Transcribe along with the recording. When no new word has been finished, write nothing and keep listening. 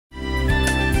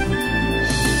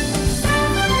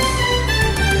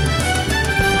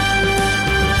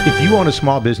If you own a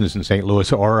small business in St.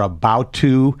 Louis or are about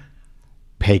to,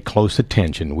 pay close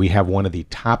attention. We have one of the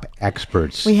top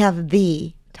experts. We have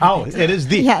the Oh, it is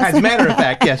the. Yes. As a matter of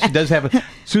fact, yes, she does have a.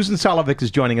 Susan Solovic is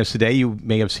joining us today. You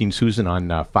may have seen Susan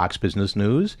on Fox Business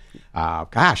News. On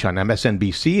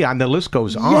MSNBC. The list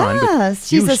goes on. Yes,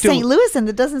 she's a St. Louisan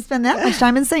that doesn't spend that much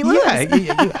time in St. Louis.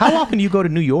 Yeah. How often do you go to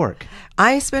New York?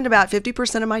 I spend about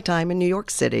 50% of my time in New York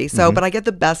City. So, but I get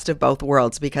the best of both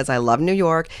worlds because I love New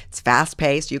York. It's fast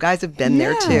paced. You guys have been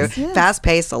there too. Yes. Fast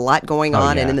paced, a lot going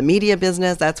on. Yeah. And in the media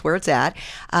business, that's where it's at.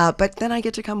 But then I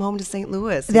get to come home to St.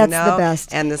 Louis. That's the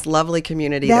best. And this lovely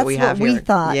community that we have here. That's what we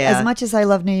thought. Yeah. As much as I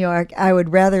love New York, I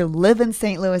would rather live in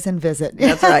St. Louis and visit.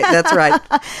 That's right. That's right.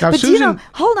 Now, But Susan,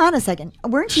 hold on a second.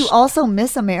 Weren't you also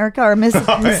Miss America or Miss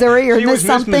Missouri or she Miss was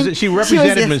something? She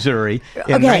represented Missouri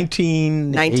in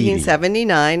 1979.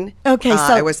 Okay, so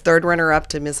I was third runner-up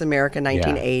to Miss America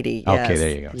 1980. Yeah. Yes. Okay, there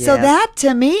you go. So that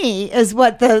to me is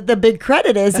what the big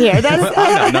credit is here. That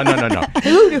is, No.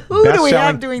 who do we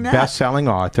have doing that? Best-selling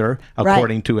author,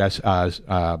 according to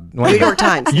New York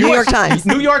Times. New York Times.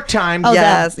 New York Times. Oh,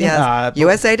 Yes, that. yes.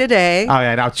 USA Today. All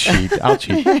right, I'll cheat.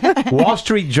 Wall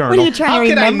Street Journal. What are you trying How to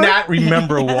could remember? I not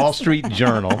remember Wall Street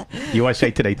Journal?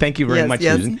 USA Today. Thank you very Yes, much,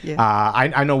 yes, Susan. yeah.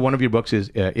 I know one of your books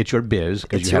is It's Your Biz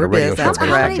because It's you had a Your radio Biz, show. that's How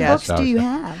correct, many yes. books do you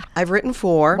have? I've written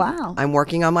 4. Wow. I'm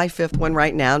working on my 5th one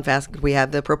right now. In fact, we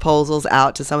have the proposals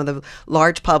out to some of the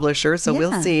large publishers, so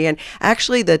we'll see. And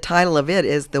actually, the title of it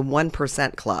is The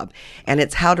 1% Club. And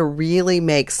it's how to really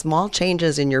make small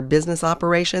changes in your business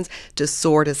operations to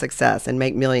soar to success and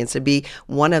make millions, to be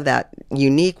one of that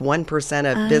unique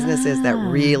 1% of businesses that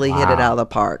really hit it out of the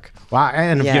park. Wow,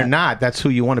 and if Yeah. you're not, that's who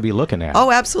you want to be looking at.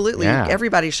 Oh, absolutely. Yeah.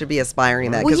 Everybody should be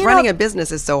aspiring that Well, because you running know- a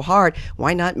business is so hard.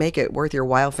 Why not make it worth your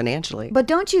while financially? But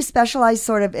don't you specialize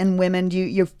sort of in women? Do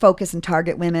you focus and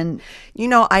target women? You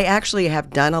know, I actually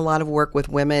have done a lot of work with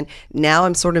women. Now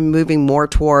I'm sort of moving more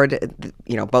toward,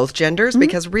 both genders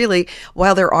because really,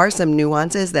 while there are some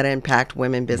nuances that impact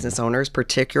women business owners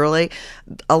particularly,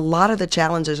 a lot of the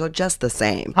challenges are just the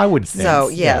same. I would think. So,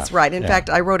 yes, Yeah. right. In Yeah. fact,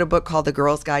 I wrote a book called The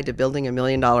Girl's Guide to Building a $1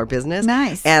 Million Business.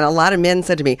 Nice. And a lot of men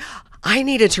said to me, I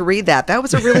needed to read that. That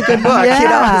was a really good book,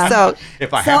 Yeah. So,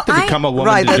 If I have to become a woman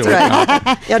right, to that's do right.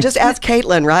 it. Yeah, just ask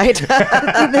Caitlin, right?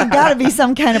 There's got to be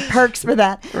some kind of perks for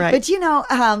that. Right.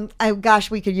 But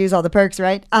we could use all the perks,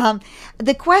 right?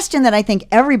 The question that I think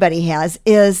everybody has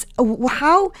is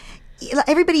how.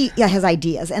 Everybody has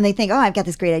ideas and they think, oh, I've got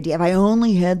this great idea. If I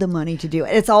only had the money to do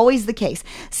it. It's always the case.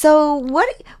 So what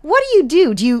do you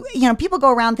do? Do you people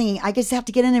go around thinking, I just have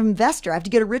to get an investor. I have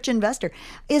to get a rich investor.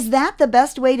 Is that the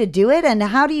best way to do it? And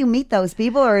how do you meet those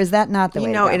people, or is that not the way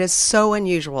to go? It is so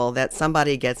unusual that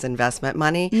somebody gets investment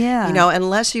money. Yeah.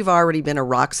 Unless you've already been a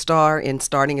rock star in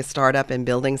starting a startup and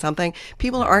building something,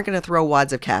 people aren't going to throw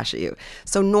wads of cash at you.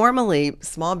 So normally,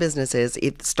 small businesses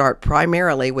start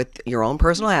primarily with your own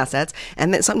personal assets,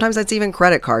 and then sometimes that's even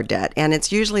credit card debt, and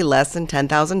it's usually less than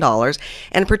 $10,000.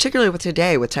 And particularly with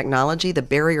today, with technology, the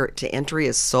barrier to entry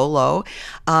is so low.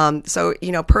 So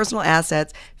personal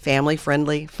assets,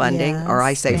 family-friendly funding, Yes, or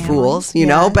I say family. fools,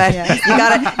 Yes, but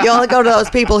yes. you only go to those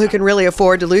people who can really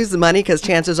afford to lose the money because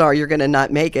chances are you're going to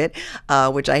not make it,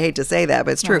 which I hate to say that,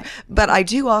 but it's true. Right. But I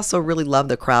do also really love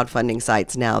the crowdfunding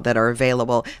sites now that are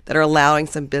available that are allowing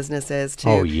some businesses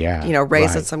to,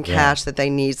 raise Right, some yeah. cash that they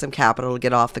need, some capital to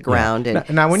get off the ground. And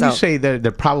Now, when so- you say that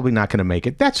they're probably not going to make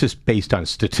it, that's just based on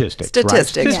statistics. Statistics, right?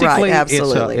 Statistically, right?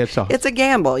 Absolutely, It's a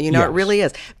gamble. It Yes. really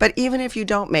is. But even if you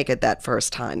don't make it that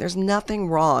first time, there's nothing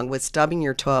wrong with stubbing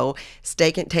your toe,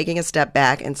 taking a step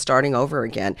back, and starting over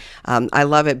again. I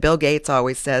love it. Bill Gates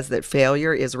always says that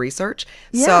failure is research.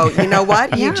 Yeah. So you know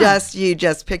what? Yeah. You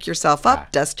just pick yourself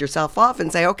up, dust yourself off,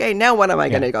 and say, okay, now what am I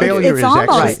going to go failure do? It's is almost-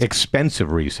 actually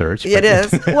expensive research. It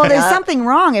is. Well, there's something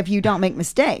wrong if you don't make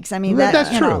mistakes. I mean,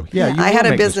 That's you true. know. Yeah, you I will had a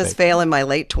make business mistakes. fail in my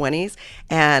late 20s,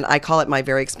 and I call it my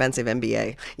very expensive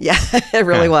MBA. Yeah, it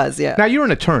really was. Yeah. Now, you're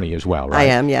an attorney as well, right? I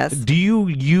am, yes. Do you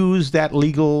use that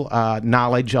legal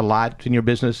knowledge a lot in your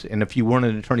business? And if you weren't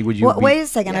an attorney, would you Well, be? wait a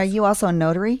second. Are you also a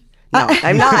notary? No,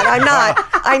 I'm not.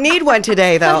 I need one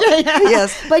today, though.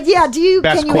 Yes. But yeah,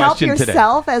 Best can you help question today.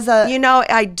 yourself as a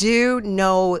I do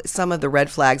know some of the red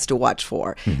flags to watch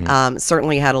for. Mm-hmm.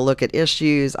 Certainly how to look at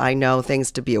issues. I know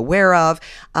things to be aware of.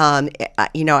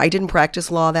 I didn't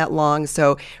practice law that long.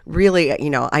 So really,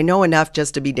 I know enough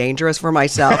just to be dangerous for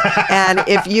myself. And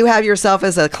if you have yourself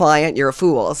as a client, you're a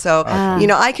fool. So,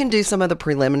 I can do some of the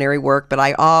preliminary work, but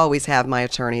I always have my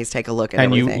attorneys take a look at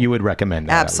and everything. you would recommend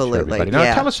that? Absolutely, for everybody. Now,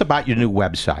 yeah. tell us about about your new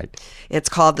website. It's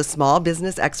called the Small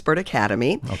Business Expert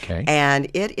Academy. Okay. And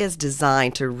it is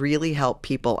designed to really help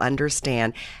people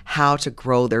understand how to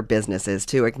grow their businesses,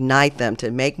 to ignite them,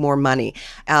 to make more money.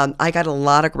 I got a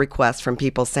lot of requests from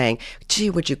people saying, gee,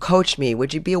 would you coach me?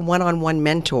 Would you be a one-on-one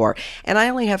mentor? And I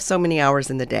only have so many hours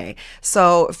in the day.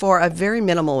 So for a very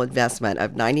minimal investment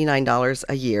of $99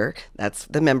 a year, that's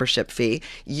the membership fee,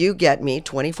 you get me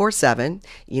 24/7,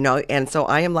 and so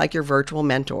I am like your virtual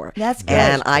mentor. That's good.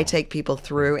 And I take people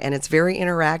through, and it's very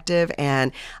interactive,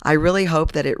 and I really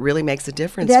hope that it really makes a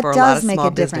difference for a lot of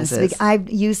small businesses. I've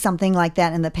used something like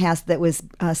that in the past that was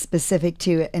specific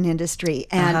to an industry,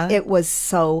 and it was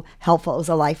so helpful. It was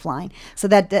a lifeline, so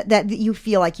that you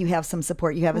feel like you have some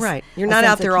support. You have right. You're not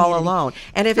out there all alone.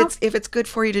 And if it's good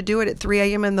for you to do it at 3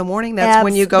 a.m. in the morning, that's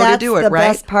when you go to do it. That's right.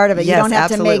 the best part of it. Yes, you don't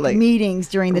have absolutely. to make meetings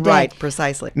during the day. Right.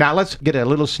 Precisely. Now let's get a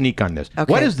little sneak on this.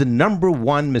 Okay. What is the number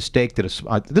one mistake that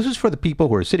this is for the people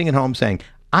who are sitting at home saying,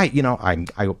 I've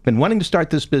been wanting to start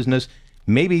this business.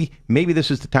 Maybe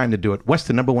this is the time to do it. What's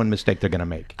the number one mistake they're going to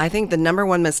make? I think the number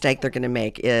one mistake they're going to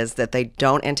make is that they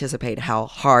don't anticipate how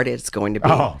hard it's going to be.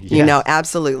 Oh, yes.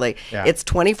 Absolutely. Yeah. It's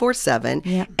 24/7.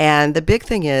 Yeah. And the big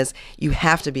thing is you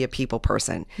have to be a people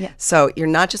person. Yeah. So you're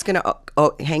not just going to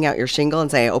hang out your shingle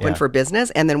and say open for business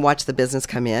and then watch the business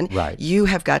come in. Right. You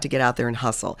have got to get out there and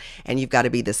hustle. And you've got to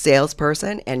be the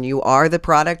salesperson, and you are the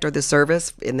product or the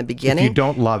service in the beginning. If you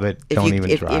don't love it, don't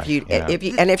even try.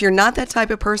 If you're not that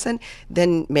type of person,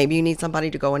 then maybe you need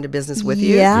somebody to go into business with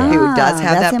you Yeah, who does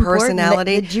have that's that important.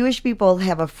 personality. The Jewish people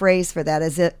have a phrase for that.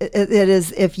 It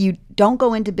is if you don't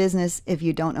go into business if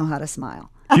you don't know how to smile.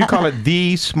 You call it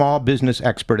the Small Business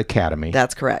Expert Academy.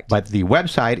 That's correct. But the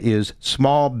website is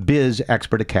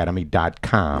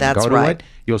smallbizexpertacademy.com. That's Go to right. it.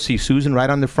 You'll see Susan right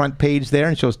on the front page there,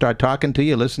 and she'll start talking to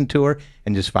you, listen to her,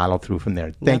 and just follow through from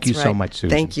there. Thank you so much,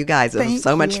 Susan. Thank you, guys. It was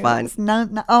so much fun. It's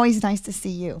always nice to see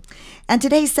you. And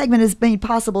today's segment is made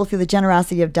possible through the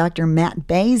generosity of Dr. Matt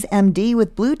Bays, MD,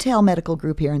 with Blue Tail Medical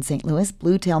Group here in St. Louis.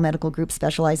 Blue Tail Medical Group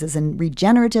specializes in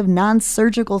regenerative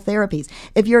non-surgical therapies.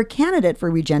 If you're a candidate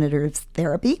for regenerative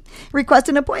therapy, request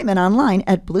an appointment online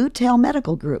at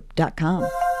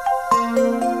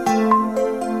bluetailmedicalgroup.com.